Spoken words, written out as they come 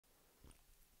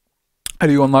How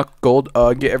do you unlock gold?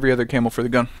 Get every other camel for the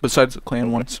gun, besides the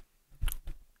clan ones.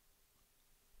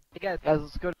 Hey guys,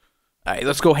 let's go. Alright,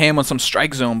 let's go ham on some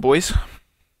strike zone, boys.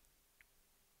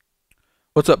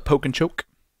 What's up, Poke and Choke?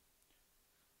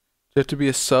 Do you have to be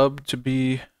a sub to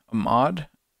be a mod?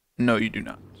 No, you do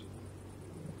not.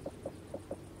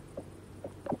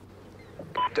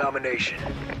 Domination.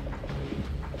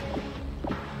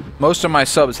 Most of my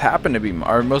subs happen to be,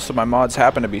 or most of my mods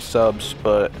happen to be subs,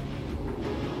 but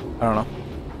I don't know.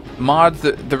 Mods,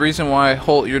 the reason why,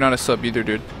 Holt, you're not a sub either,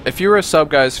 dude. If you were a sub,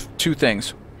 guys, two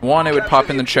things. One, it would pop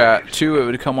in the chat. Two, it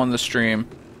would come on the stream.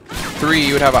 Three,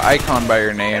 you would have an icon by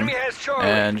your name.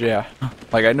 And yeah,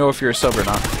 like I know if you're a sub or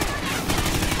not.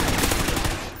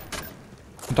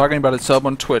 I'm talking about a sub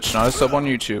on Twitch, not a sub on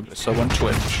YouTube. A sub on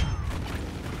Twitch.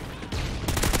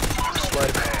 Sleight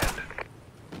of hand.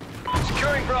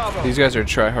 Securing Bravo. These guys are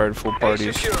try-hard full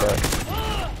parties, but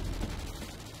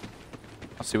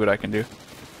I'll see what I can do.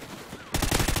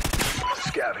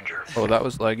 Scavenger. Oh, that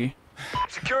was laggy.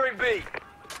 Securing B.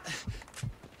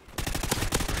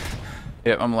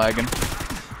 Yep, I'm lagging.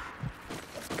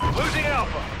 Losing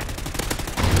Alpha.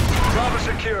 Bravo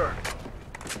secure.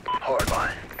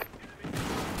 Hardline.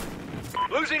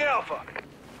 Losing Alpha.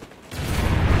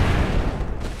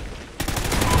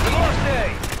 We lost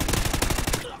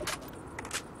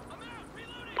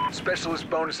A. Specialist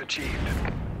bonus achieved.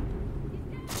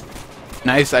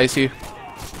 Nice, Icy.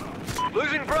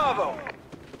 Losing Bravo.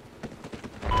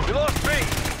 We lost B.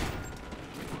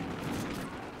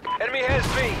 Enemy has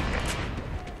B.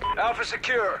 Alpha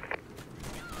secure.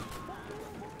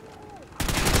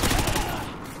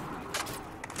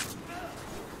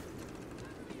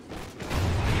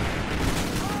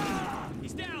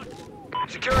 He's down.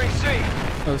 Securing C.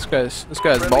 Oh, this guy's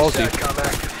Friendly ballsy. SATCOM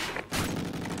active.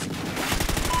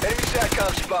 Enemy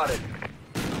SATCOM spotted.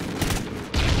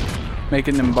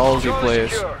 Making them ballsy Charlie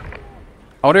plays. secure.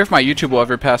 I wonder if my YouTube will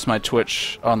ever pass my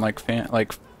Twitch on like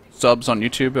subs on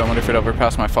YouTube. I wonder if it'll ever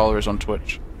pass my followers on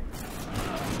Twitch.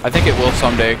 I think it will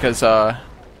someday because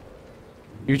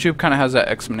YouTube kind of has that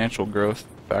exponential growth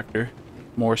factor,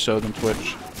 more so than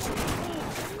Twitch.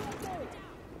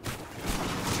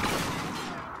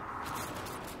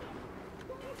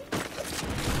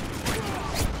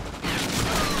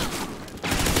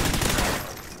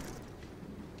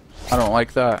 I don't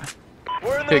like that.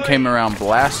 Kid came around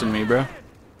blasting me, bro.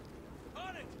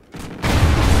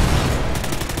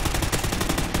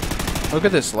 Look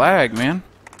at this lag, man.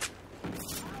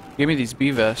 Give me these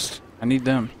B vests. I need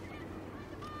them.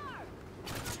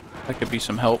 That could be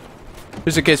some help.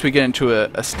 Just in case we get into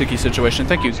a sticky situation.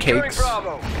 Thank you, Cakes.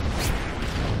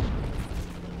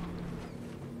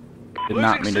 Did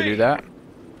not mean to do that.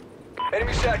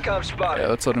 Enemy SATCOM spotted. Yeah,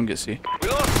 let's let him get C. We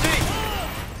lost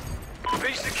C.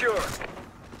 B secure.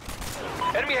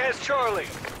 Enemy has Charlie.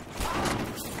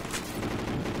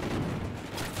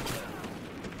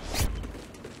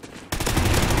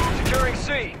 Securing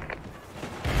C.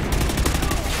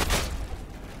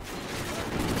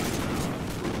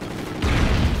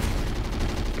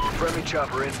 Friendly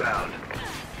chopper inbound.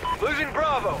 Losing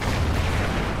Bravo.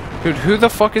 Dude, who the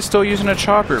fuck is still using a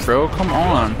chopper, bro? Come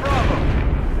on. Bravo.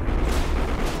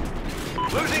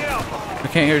 Losing Alpha. I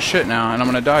can't hear shit now, and I'm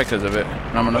gonna die because of it.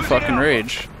 And I'm gonna fucking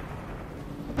rage.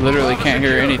 Literally can't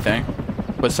hear anything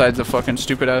besides the fucking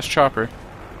stupid ass chopper.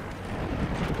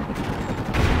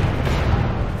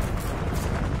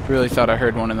 Really thought I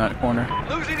heard one in that corner.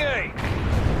 Losing A.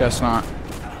 Guess not.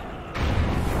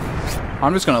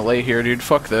 I'm just gonna lay here, dude.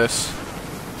 Fuck this.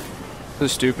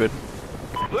 This is stupid.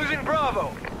 Losing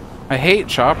Bravo. I hate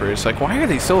choppers. Like, why are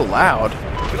they so loud?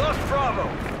 We lost Bravo.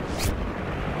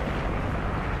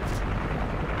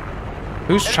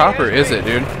 Whose chopper is it,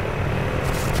 dude?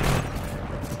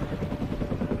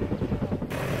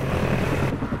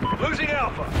 Losing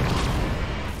Alpha.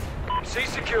 C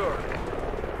secure.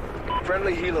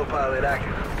 Friendly helo pilot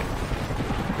active.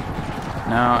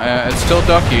 No, it's still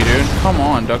Ducky, dude. Come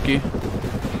on, Ducky.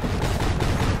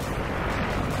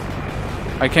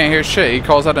 I can't hear shit. He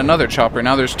calls out another chopper.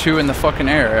 Now there's two in the fucking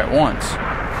air at once.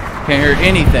 Can't hear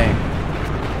anything.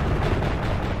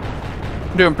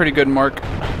 I'm doing pretty good, Mark.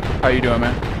 How you doing,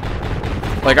 man?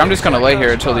 Like, I'm just gonna lay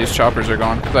here until these choppers are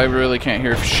gone, because I really can't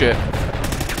hear shit.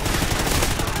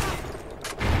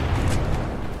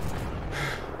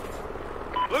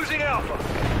 Losing Alpha.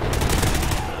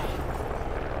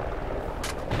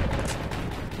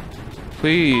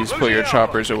 Please put your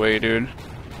choppers away, dude.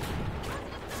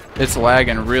 It's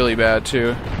lagging really bad,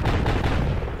 too.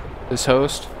 This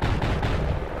host.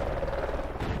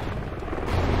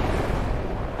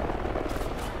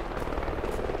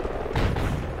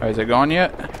 Alright, is it gone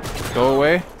yet? Go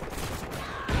away.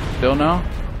 Still no?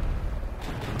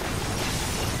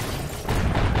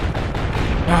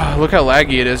 Look how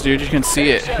laggy it is, dude. You can see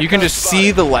it. You can just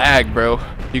see the lag, bro.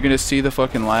 You can just see the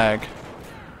fucking lag.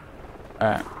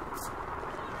 Alright.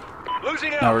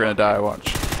 Now we're gonna die,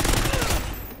 watch.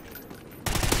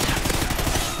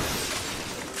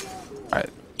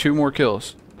 Alright, 2 more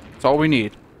kills. That's all we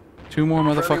need. 2 more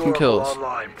motherfucking kills.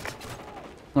 I'm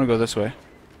gonna go this way.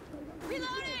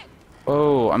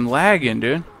 Oh, I'm lagging,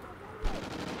 dude.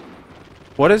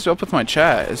 What is up with my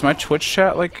chat? Is my Twitch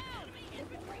chat like...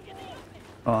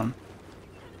 Hold on.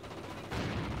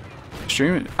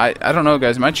 Stream? I don't know,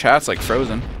 guys. My chat's like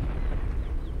frozen.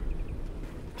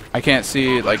 I can't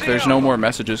see, like, there's no more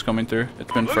messages coming through.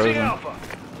 It's been frozen.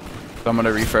 So I'm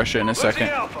gonna refresh it in a second.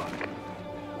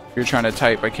 If you're trying to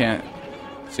type, I can't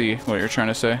see what you're trying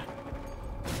to say.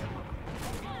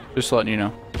 Just letting you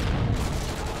know.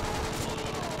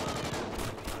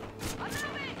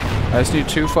 I just need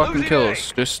 2 fucking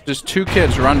kills. Just 2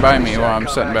 kids run by me while I'm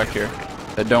sitting back here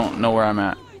that don't know where I'm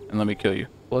at, and let me kill you.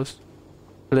 Please?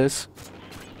 Please?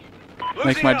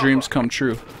 Make my dreams come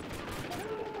true.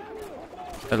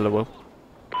 Hello.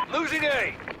 Losing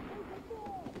A.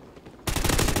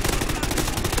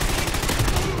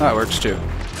 That works too.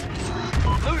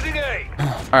 Losing A.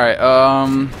 Alright,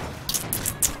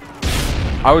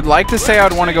 I would like to say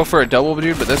I'd want to go for a double,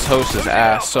 dude, but this host is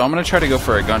ass, so I'm gonna try to go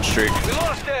for a gun streak. We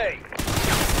lost A.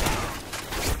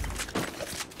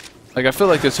 Like, I feel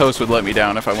like this host would let me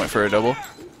down if I went for a double.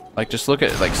 Like, just look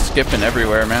at, like, skipping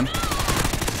everywhere, man.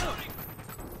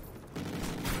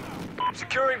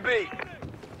 Securing B.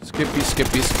 Skippy,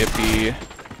 Skippy, Skippy.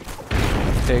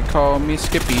 They call me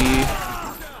Skippy.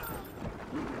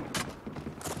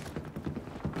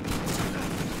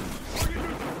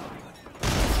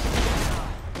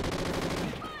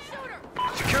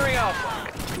 Securing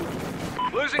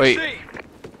Alpha. Losing Wait. C.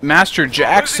 Master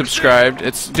Jack subscribed.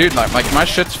 It's, dude, like my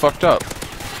shit's fucked up.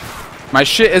 My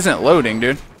shit isn't loading,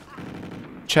 dude.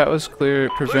 Chat was clear,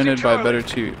 prevented by better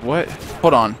to. What?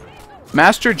 Hold on.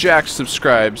 Master Jack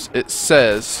subscribes. It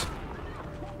says.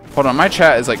 Hold on, my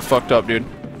chat is like fucked up, dude.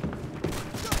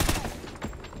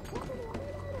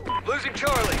 Losing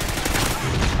Charlie.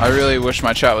 I really wish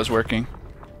my chat was working.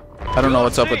 I don't know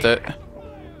what's up with it.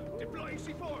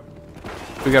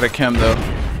 We got a chem though.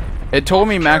 It told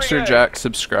me Master Jack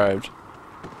subscribed,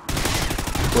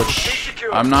 which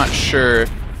I'm not sure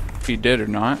if he did or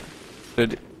not.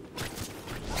 Did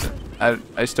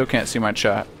I still can't see my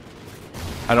chat.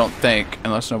 I don't think,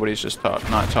 unless nobody's just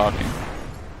not talking.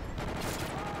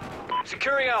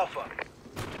 Securing Alpha.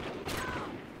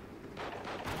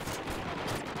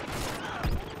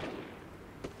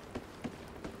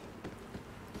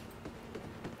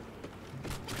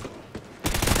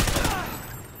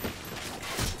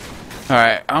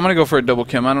 Alright, I'm gonna go for a double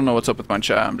kim. I don't know what's up with my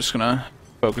chat. I'm just gonna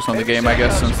focus on the game, I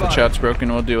guess, since the chat's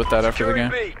broken. We'll deal with that after the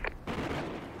game.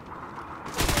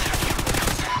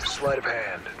 Sleight of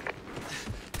hand.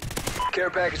 Care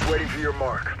package waiting for your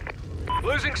mark.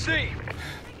 Losing C.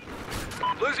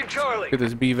 Losing Charlie. Look at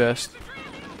this B vest.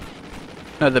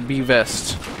 No, the B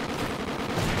vest.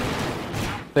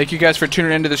 Thank you guys for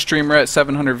tuning into the stream. We're at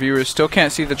 700 viewers. Still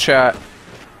can't see the chat,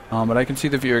 but I can see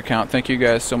the viewer count. Thank you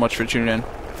guys so much for tuning in.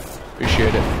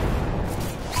 Appreciate it.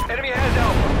 Enemy has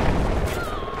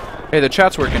Alpha. Hey, the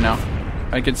chat's working now.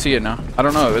 I can see it now. I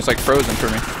don't know. It was like frozen for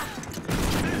me.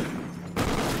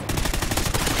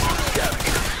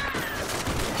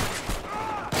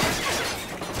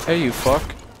 Hey, you fuck.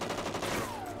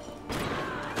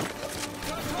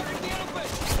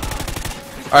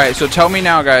 Alright, so tell me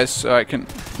now, guys, so I can,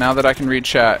 now that I can read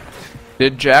chat.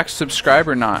 Did Jack subscribe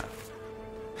or not?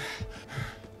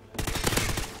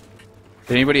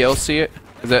 Did anybody else see it?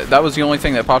 That was the only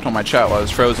thing that popped on my chat while I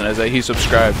was frozen, is that he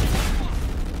subscribed.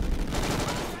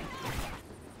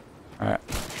 Alright.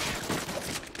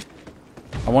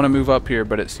 I want to move up here,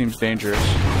 but it seems dangerous.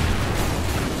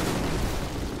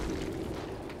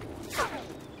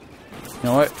 You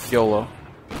know what? YOLO.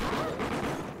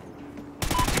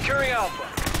 Securing Alpha.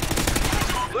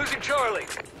 Losing Charlie.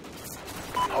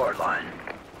 Hard line.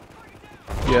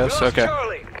 Yes, okay.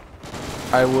 Charlie.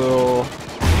 I will...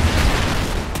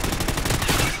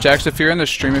 Jax, if you're in the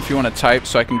stream, if you want to type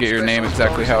so I can get your name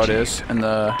exactly how it is and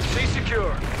the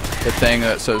thing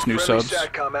that says new subs.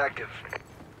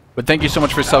 But thank you so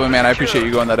much for subbing, man. I appreciate you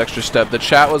going that extra step. The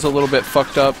chat was a little bit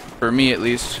fucked up, for me at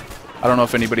least. I don't know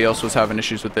if anybody else was having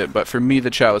issues with it, but for me the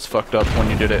chat was fucked up when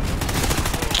you did it.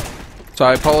 So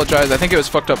I apologize. I think it was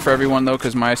fucked up for everyone though,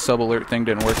 because my sub alert thing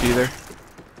didn't work either.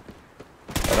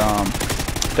 But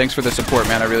thanks for the support,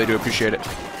 man. I really do appreciate it.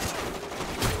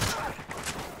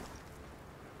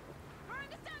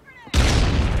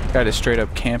 Guy just straight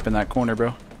up camp in that corner,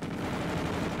 bro.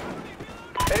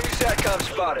 Enemy SATCOM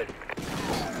spotted.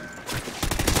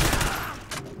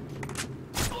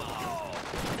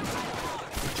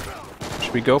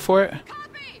 Should we go for it?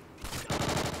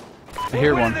 I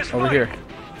hear one over here.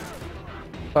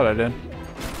 Thought I did.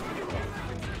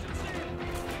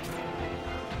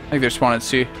 I think they're spawning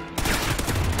C.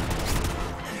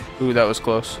 Ooh, that was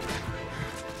close.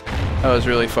 That was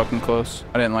really fucking close.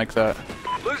 I didn't like that.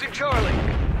 Losing Charlie.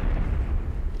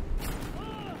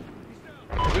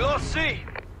 We lost C.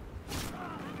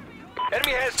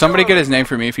 Enemy has Somebody Charlie. get his name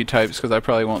for me if he types, because I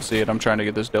probably won't see it. I'm trying to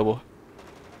get this double.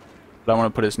 But I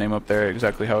want to put his name up there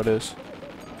exactly how it is.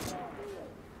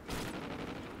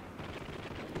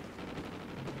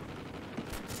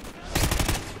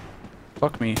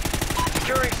 Fuck me.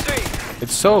 Securing C.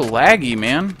 It's so laggy,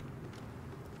 man.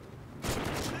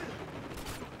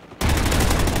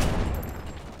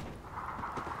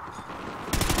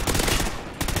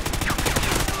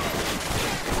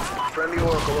 Friendly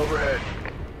Oracle overhead.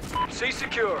 C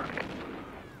secure.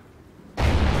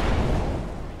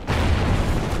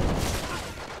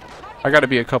 I gotta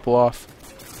be a couple off.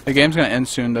 The game's gonna end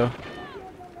soon, though.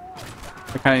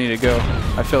 I kinda need to go.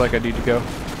 I feel like I need to go.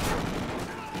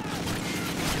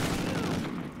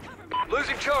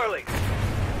 Losing Charlie.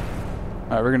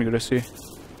 Alright, we're gonna go to C.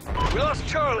 We lost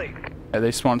Charlie. Yeah,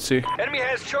 they spawned C. Enemy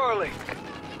has Charlie.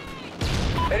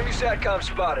 Enemy SATCOM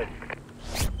spotted.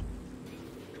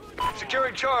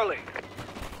 Securing Charlie.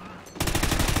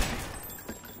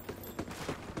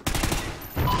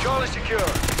 Charlie secure.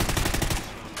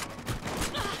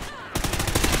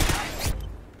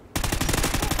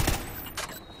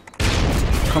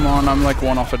 Come on, I'm like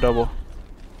one off a double.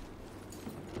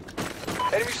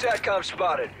 Enemy SATCOM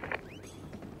spotted.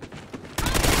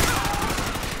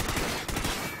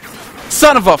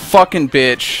 Son of a fucking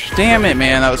bitch. Damn it,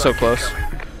 man. That was so close.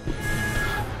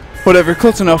 Whatever,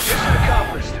 close enough.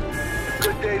 Accomplished.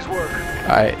 Good day's work.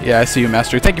 Alright, yeah, I see you,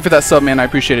 Master. Thank you for that sub, man. I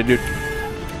appreciate it, dude.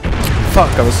 Fuck,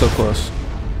 I was so close.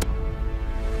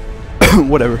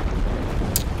 Whatever.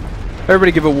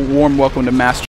 Everybody give a warm welcome to Master.